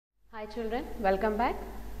Hi children, welcome back.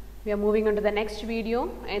 We are moving on to the next video.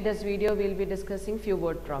 In this video we will be discussing few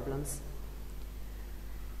word problems.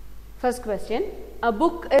 First question, a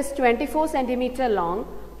book is 24 centimeter long,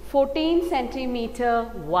 14 centimeter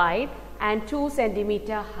wide and 2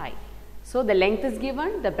 centimeter high. So the length is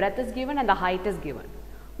given, the breadth is given and the height is given.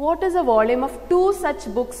 What is the volume of two such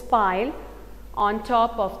books piled on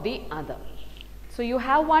top of the other? So you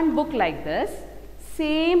have one book like this,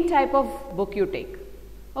 same type of book you take.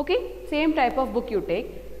 Okay, same type of book you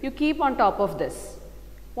take, you keep on top of this.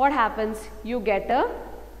 What happens? You get a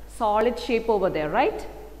solid shape over there, right?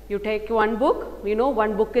 You take one book, we know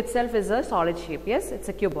one book itself is a solid shape, yes, it's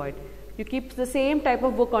a cuboid. You keep the same type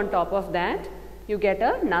of book on top of that, you get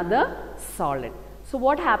another solid. So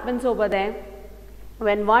what happens over there?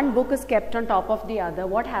 When one book is kept on top of the other,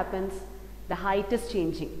 what happens? The height is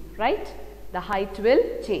changing, right? The height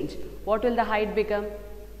will change. What will the height become?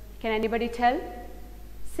 Can anybody tell?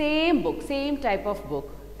 Same book, same type of book.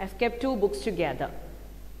 I've kept two books together.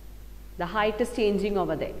 The height is changing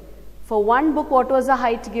over there. For one book, what was the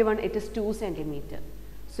height given? It is 2 centimeter.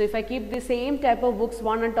 So if I keep the same type of books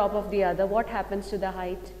one on top of the other, what happens to the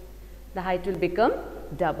height? The height will become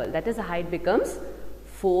double. That is, the height becomes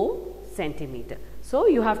 4 centimeter. So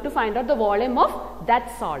you have to find out the volume of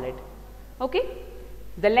that solid. Okay?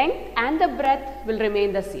 The length and the breadth will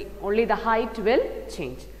remain the same. Only the height will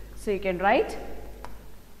change. So you can write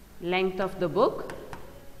length of the book,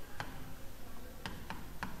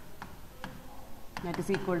 that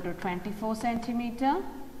is equal to 24 centimeter,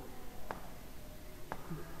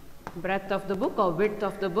 breadth of the book or width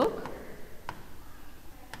of the book,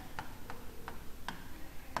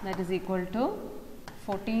 that is equal to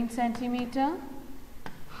 14 centimeter,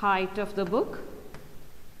 height of the book,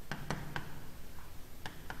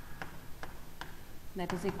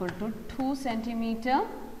 that is equal to 2 centimeter.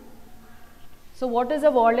 So what is the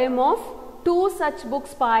volume of two such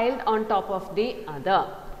books piled on top of the other?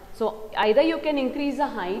 So either you can increase the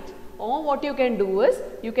height, or what you can do is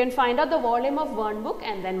you can find out the volume of one book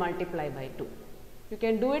and then multiply by 2. You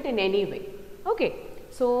can do it in any way. Okay.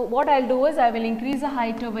 So what I'll do is I will increase the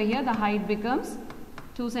height over here. The height becomes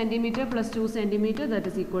 2 centimeter plus 2 centimeter, that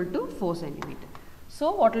is equal to 4 centimeter. So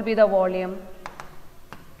what will be the volume?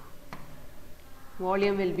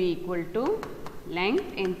 Volume will be equal to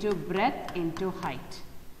length into breadth into height,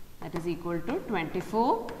 that is equal to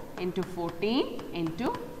 24 into 14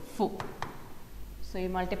 into 4. So you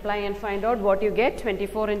multiply and find out what you get.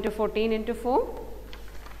 24 into 14 into 4.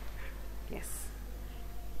 Yes.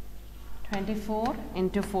 24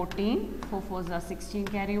 into 14. 4 4s are 16,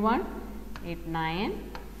 carry 1. 8,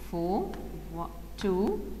 9, 4, 2,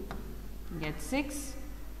 you get 6.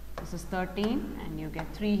 This is 13 and you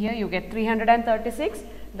get 3 here. You get 336.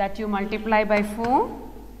 That you multiply by 4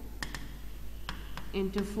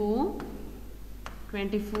 into 4,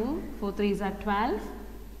 24, 4 3s are 12,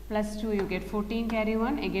 plus 2 you get 14, carry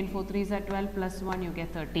 1, again 4 3s are 12, plus 1 you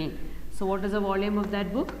get 13. So what is the volume of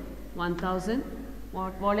that book? 1000.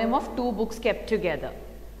 What volume of two books kept together?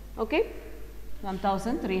 Okay,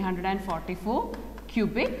 1344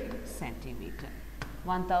 cubic centimeter.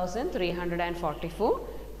 1344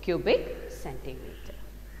 cubic centimeter.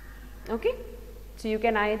 Okay. So you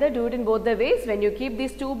can either do it in both the ways. When you keep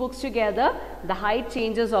these two books together, the height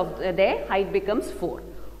changes of their height becomes 4.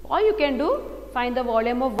 Or you can do find the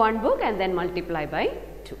volume of one book and then multiply by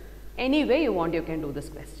 2. Any way you want, you can do this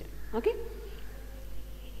question. Okay.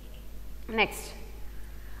 Next,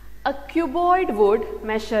 a cuboid wood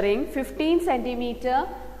measuring 15 centimeter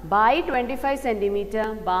by 25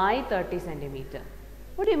 centimeter by 30 centimeter.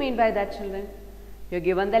 What do you mean by that, children? You are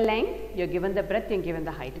given the length, you are given the breadth, you are given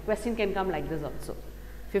the height. The question can come like this also.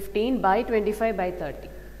 15 by 25 by 30.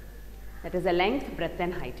 That is the length, breadth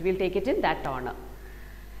and height. We will take it in that order.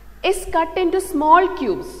 Is cut into small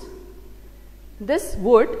cubes. This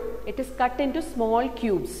wood, it is cut into small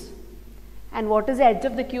cubes. And what is the edge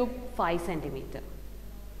of the cube? 5 centimeter.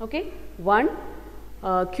 Okay. One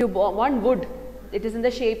wood, it is in the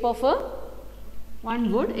shape of a,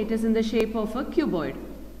 cuboid.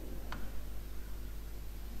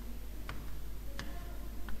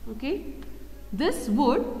 Okay. This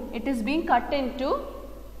wood, it is being cut into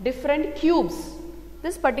different cubes.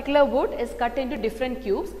 This particular wood is cut into different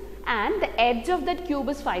cubes and the edge of that cube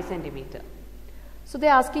is 5 centimeter. So they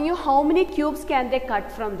are asking you how many cubes can they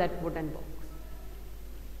cut from that wooden box?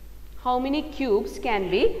 How many cubes can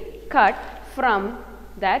be cut from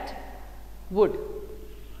that wood?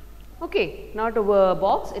 Okay, not a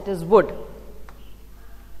box, it is wood.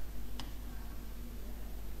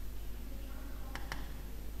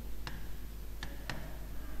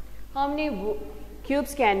 How many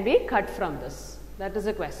cubes can be cut from this? That is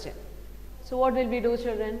the question. So what will we do,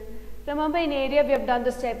 children? Remember, in area we have done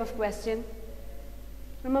this type of question.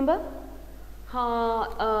 Remember?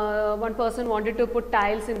 One person wanted to put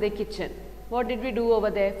tiles in the kitchen. What did we do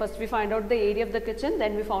over there? First we find out the area of the kitchen,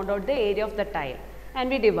 then we found out the area of the tile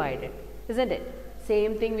and we divided, isn't it?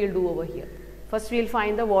 Same thing we will do over here. First we will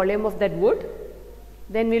find the volume of that wood,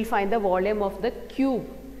 then we will find the volume of the cube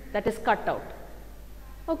that is cut out.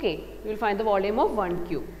 Okay, we will find the volume of one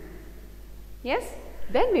cube. Yes?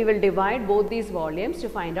 Then we will divide both these volumes to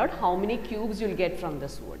find out how many cubes you will get from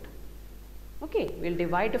this wood. Okay, we will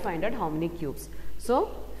divide to find out how many cubes.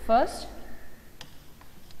 So, first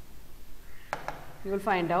you will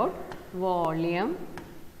find out volume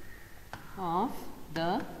of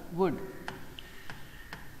the wood,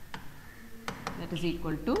 that is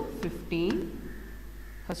equal to 15.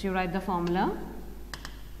 First you write the formula,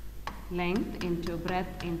 length into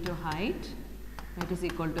breadth into height, that is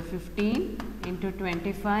equal to 15 into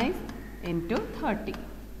 25 into 30.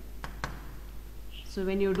 So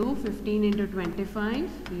when you do 15 into 25,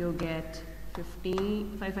 you get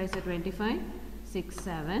 15, 5 5s are 25, 6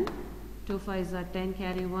 7, 2 5s are 10,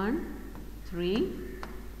 carry 1, 3,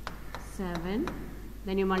 7,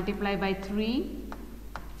 then you multiply by 3,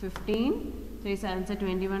 15, 3 7s are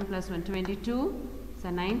 21 plus 1, 22, so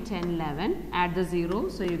 9, 10, 11, add the 0,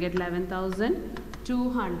 so you get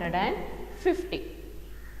 11,250.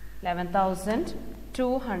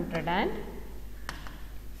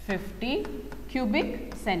 11,250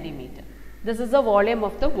 cubic centimeter. This is the volume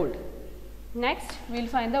of the wood. Next, we will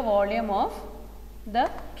find the volume of the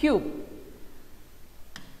cube.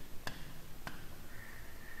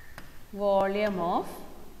 Volume of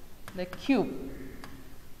the cube.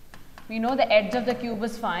 We know the edge of the cube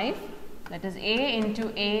is 5. That is A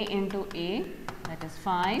into A into A. That is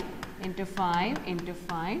 5 into 5 into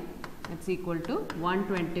 5. It's equal to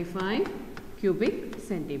 125 cubic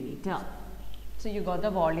centimeter. So you got the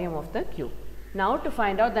volume of the cube. Now to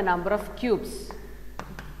find out the number of cubes.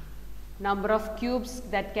 Number of cubes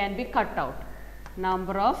that can be cut out.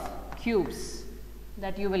 Number of cubes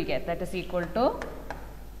that you will get. That is equal to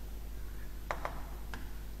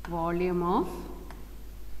volume of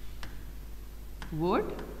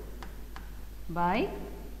wood by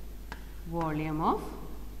volume of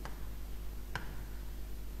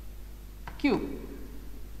cube.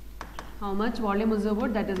 How much volume is the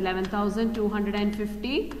wood? That is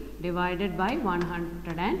 11,250 divided by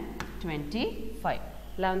 125.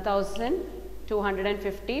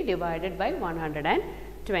 11,250 divided by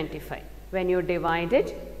 125. When you divide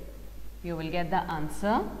it, you will get the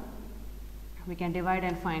answer. We can divide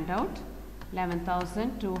and find out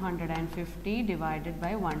 11,250 divided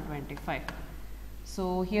by 125.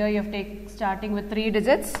 So here you have starting with 3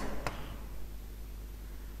 digits.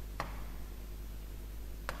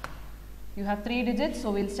 You have 3 digits,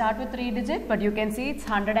 so we will start with 3 digits, but you can see it's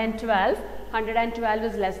 112. 112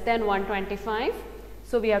 is less than 125.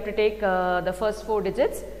 So we have to take the first 4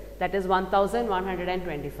 digits, that is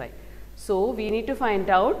 1,125. So we need to find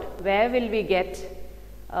out where will we get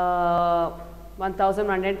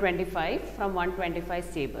 1,125 from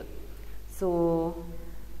 125's table. So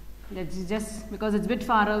let's just, because it's a bit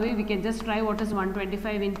far away, we can just try what is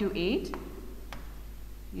 125 into 8.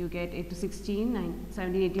 You get 8 to 16, 9,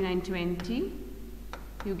 17, 18, 19, 20.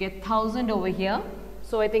 You get 1000 over here.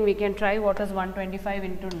 So I think we can try what is 125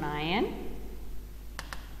 into 9.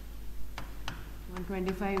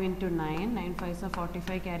 125 into 9. 9 5s are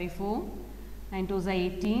 45, carry 4. 9 2s are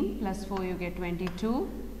 18, plus 4 you get 22.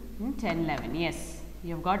 10, 11. Yes,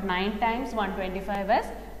 you have got 9 times 125 as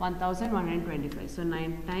 1,125. So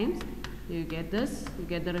 9 times you get this, you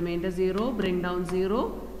get the remainder 0, bring down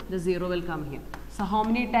 0, the 0 will come here. So how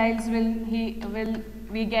many tiles will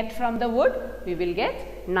we get from the wood? We will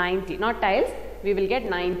get 90, not tiles, we will get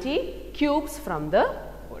 90 cubes from the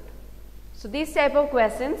wood. So these type of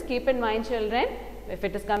questions, keep in mind children, if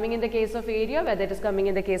it is coming in the case of area, whether it is coming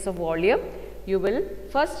in the case of volume, you will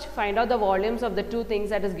first find out the volumes of the 2 things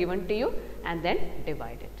that is given to you and then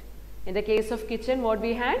divide it. In the case of kitchen, what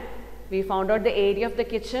we had? We found out the area of the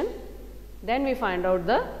kitchen, then we find out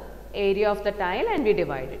the area of the tile and we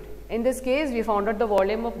divided. In this case, we found out the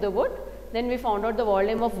volume of the wood, then we found out the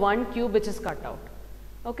volume of 1 cube which is cut out.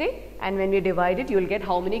 Okay? And when we divide it, you will get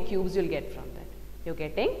how many cubes you will get from that. You are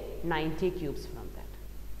getting 90 cubes from that.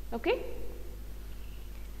 Okay?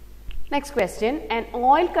 Next question, an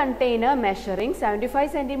oil container measuring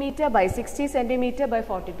 75 centimeter by 60 centimeter by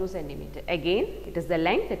 42 centimeter. Again, it is the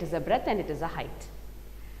length, it is the breadth and it is the height.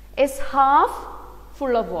 Is half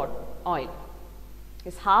full of what? Oil.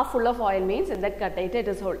 Is half full of oil means in that container it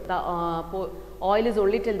is the oil is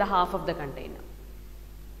only till the half of the container.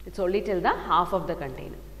 It's only till the half of the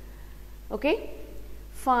container. Okay.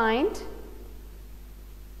 Find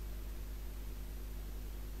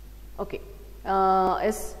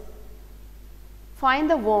find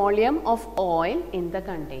the volume of oil in the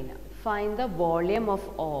container. Find the volume of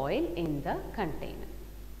oil in the container.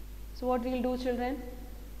 So what we will do, children?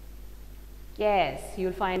 Yes, you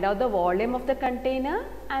will find out the volume of the container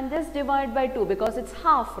and just divide by 2 because it's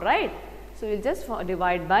half, right? So you will just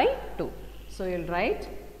divide by 2. So you will write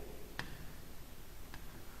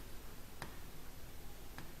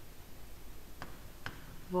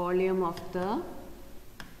volume of the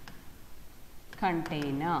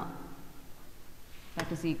container,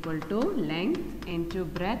 that is equal to length into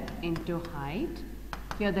breadth into height.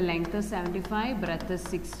 Here the length is 75, breadth is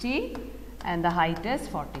 60 and the height is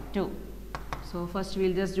 42. So first we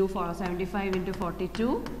will just do for 75 into 42.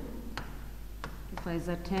 2 5s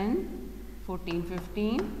are 10, 14,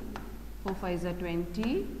 15, 4 5s are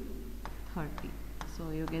 20, 30. So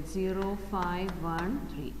you get 0, 5, 1,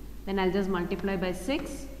 3. Then I'll just multiply by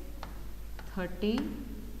 6, 30,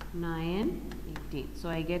 9, 18. So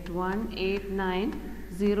I get 1, 8, 9,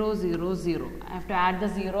 0, 0, 0. I have to add the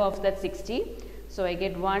 0 of that 60. So I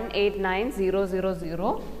get 1, 8, 9, 0, 0,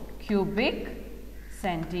 0 cubic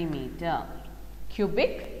centimeter.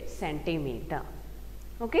 Cubic centimeter.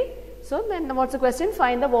 Okay. So then what's the question?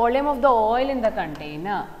 Find the volume of the oil in the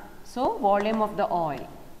container. So volume of the oil.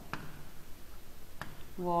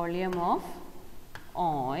 Volume of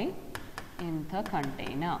oil in the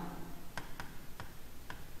container.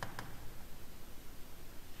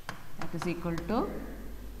 That is equal to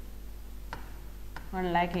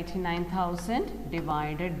 1,89,000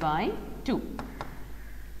 divided by 2.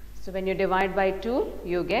 So when you divide by 2,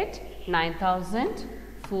 you get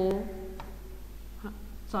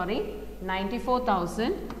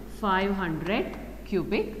 94,500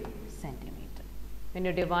 cubic centimeter. When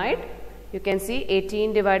you divide, you can see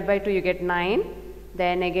 18 divided by 2, you get 9.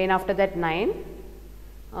 Then again after that 9,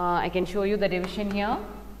 I can show you the division here.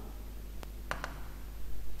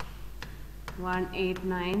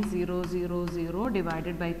 189,000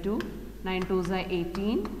 divided by 2. 9 2s are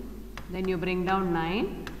 18. Then you bring down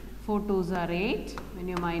 9. 4 2s are 8. When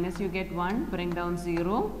you minus, you get 1. Bring down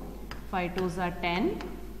 0. 5 2s are 10.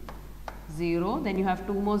 0. Then you have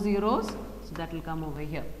 2 more zeros. So that will come over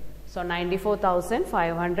here. So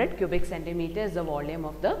 94,500 cubic centimeter is the volume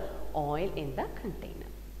of the oil in the container.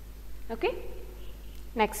 Okay.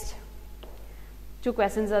 Next. 2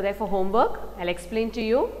 questions are there for homework. I'll explain to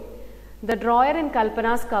you. The drawer in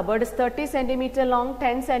Kalpana's cupboard is 30 centimeter long,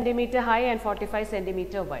 10 centimeter high and 45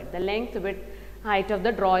 centimeter wide. The length, width, height of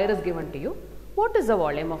the drawer is given to you. What is the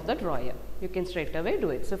volume of the drawer? You can straight away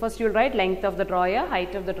do it. So first you will write length of the drawer,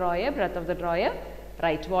 height of the drawer, breadth of the drawer.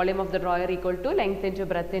 Write volume of the drawer equal to length into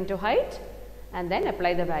breadth into height and then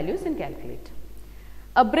apply the values and calculate.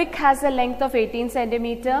 A brick has a length of 18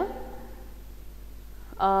 centimeter,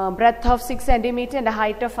 breadth of 6 centimeter and a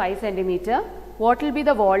height of 5 centimeter. What will be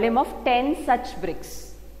the volume of 10 such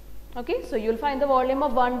bricks? Okay, so you will find the volume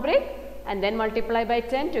of 1 brick and then multiply by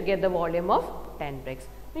 10 to get the volume of 10 bricks.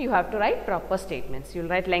 You have to write proper statements. You will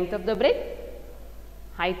write length of the brick,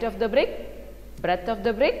 height of the brick, breadth of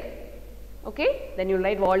the brick. Okay, then you will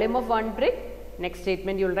write volume of 1 brick. Next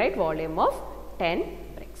statement you will write volume of 10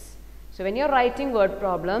 bricks. So when you are writing word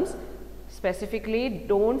problems, specifically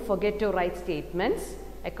don't forget to write statements.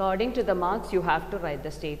 According to the marks, you have to write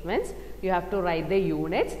the statements. You have to write the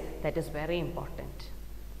units. That is very important.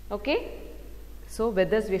 Okay. So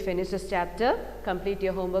with this, we finish this chapter. Complete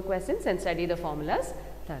your homework questions and study the formulas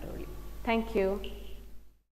thoroughly. Thank you.